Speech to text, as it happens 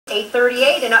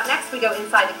8:38, and up next we go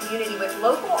inside the community with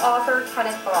local author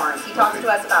Kenneth Barnes. He talks to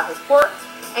us about his work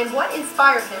and what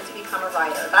inspired him to become a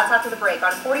writer. That's after the break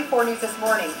on 44 News This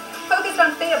Morning, focused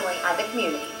on family and the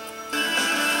community.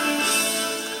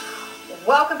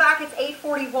 Welcome back. It's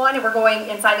 8:41, and we're going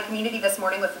inside the community this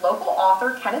morning with local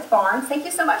author Kenneth Barnes. Thank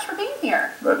you so much for being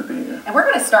here. Glad to be here. And we're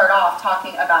going to start off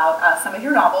talking about some of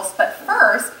your novels, but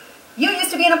first, you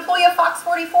used to be an employee of Fox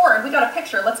 44, and we got a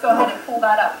picture. Let's go ahead and pull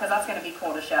that up because that's going to be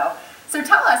cool to show. So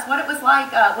tell us what it was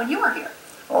like when you were here.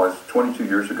 Oh, it's 22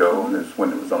 years ago, and it's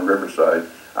when it was on Riverside.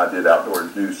 I did outdoor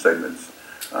news segments.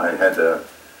 I had to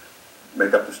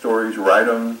make up the stories, write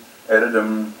them, edit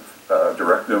them,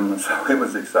 direct them, so it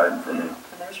was exciting for me.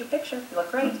 And there's your picture. You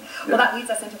look great. Yeah. Well, that leads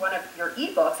us into one of your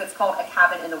ebooks. It's called A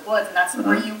Cabin in the Woods, and that's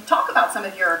where you talk about some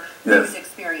of your news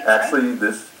experience. Actually, right?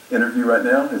 This interview right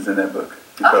now is in that book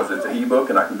because it's an ebook,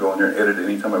 and I can go in there and edit it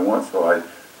anytime I want. So I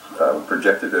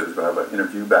projected it as I have an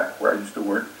interview back where I used to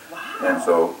work.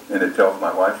 Wow. And it tells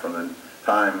my life from the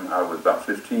time I was about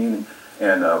 15,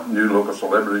 and new local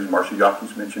celebrities. Marcia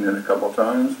Yockey's mentioned it a couple of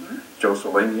times. Joe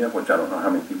Solania, which I don't know how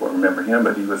many people remember him,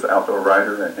 but he was an outdoor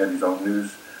writer and had his own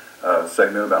news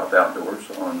segment about the outdoors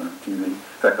on TV. In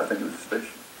fact, I think it was a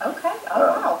station. Okay. Oh,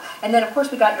 wow. And then, of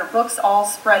course, we got your books all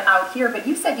spread out here, but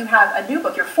you said you have a new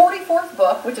book, your 44th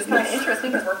book, which is kind of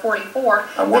interesting because we're 44.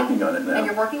 I'm working on it now. And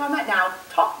you're working on that now.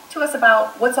 Talk to us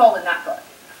about what's all in that book.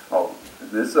 Oh,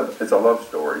 it's a love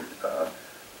story.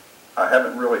 I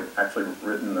haven't really actually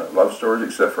written love stories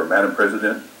except for Madam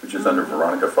President, which is under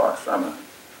Veronica Fox. I'm a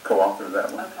co-author of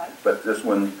that one. Okay. But this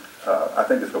one, I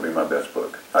think it's going to be my best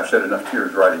book. I shed enough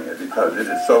tears writing it because it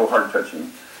is so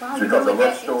heart-touching. Wow, It's because a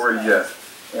love story, yes.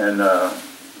 And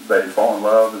they fall in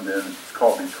love, and then it's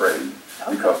called Betrayed,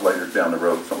 because later down the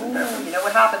road something happens. You know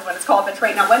what happens when it's called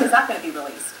Betrayed. Now, when is that going to be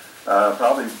released?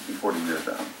 Probably before the year's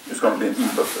out. It's going to be an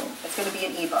ebook, though. It's going to be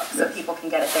an ebook, so people can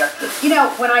get it there. You know,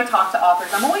 when I talk to authors,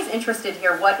 I'm always interested to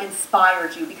hear what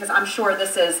inspired you, because I'm sure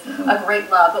this is a great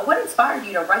love, but what inspired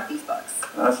you to write these books?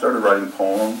 I started writing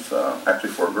poems,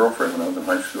 actually for a girlfriend when I was in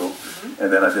high school,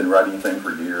 and then I didn't write anything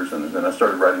for years, and then I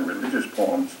started writing religious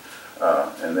poems,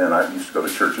 and then I used to go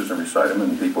to churches and recite them,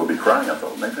 and people would be crying. I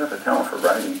thought, maybe I have a talent for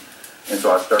writing, and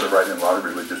so I started writing a lot of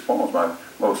religious poems. My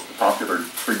most popular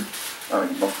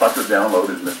download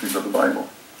is Mysteries of the Bible.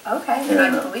 Okay, and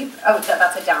I believe,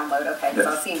 that's a download, okay, because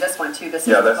I was seeing this one too. This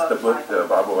that's the book, the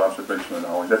Bible Observation and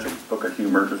Knowledge. That's a book of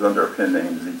humor. It's under a pen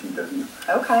name,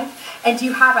 ZTW. Okay, and do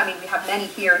you have, we have many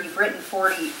here, you've written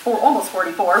almost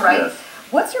 44, right? Yes.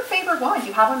 What's your favorite one? Do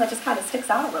you have one that just kind of sticks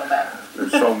out a little bit?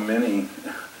 There's so many.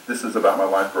 This is about my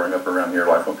life growing up around here,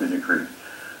 life on Pigeon Creek.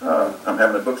 I'm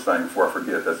having a book signing before I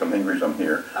forget. That's the main reason I'm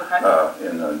here. Okay.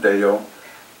 In Dale,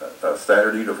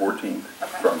 Saturday the 14th,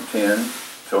 from 10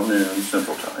 till noon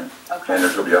Central Time. Okay. And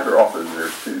there's going to be other authors there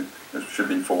too. There should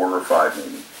be 4 or 5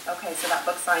 maybe. Okay, so that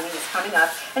book signing is coming up.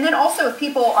 And then also, if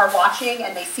people are watching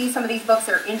and they see some of these books,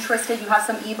 they're interested, you have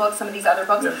some ebooks, some of these other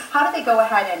books, how do they go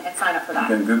ahead and sign up for that?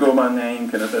 You can Google my name,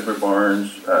 Kenneth Edward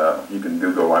Barnes. You can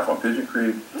Google Life on Pigeon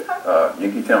Creek.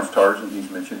 Yankee Town's Tarzan, he's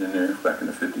mentioned in there. Back in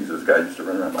the 50s, this guy used to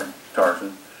run around like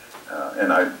Tarzan.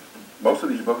 Most of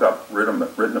these books, I've written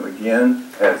them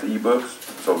again as ebooks.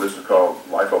 So this is called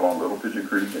Life Along Little Pigeon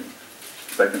Creek. And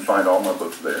they can find all my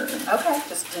books there. Okay,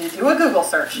 just do a Google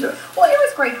search. Yes. Well, it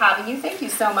was great having you. Thank you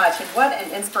so much. And what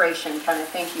an inspiration, Kenneth.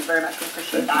 Thank you very much. We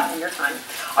appreciate that and your time.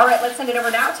 All right, let's send it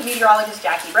over now to meteorologist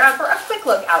Jackie Brown for a quick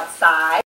look outside.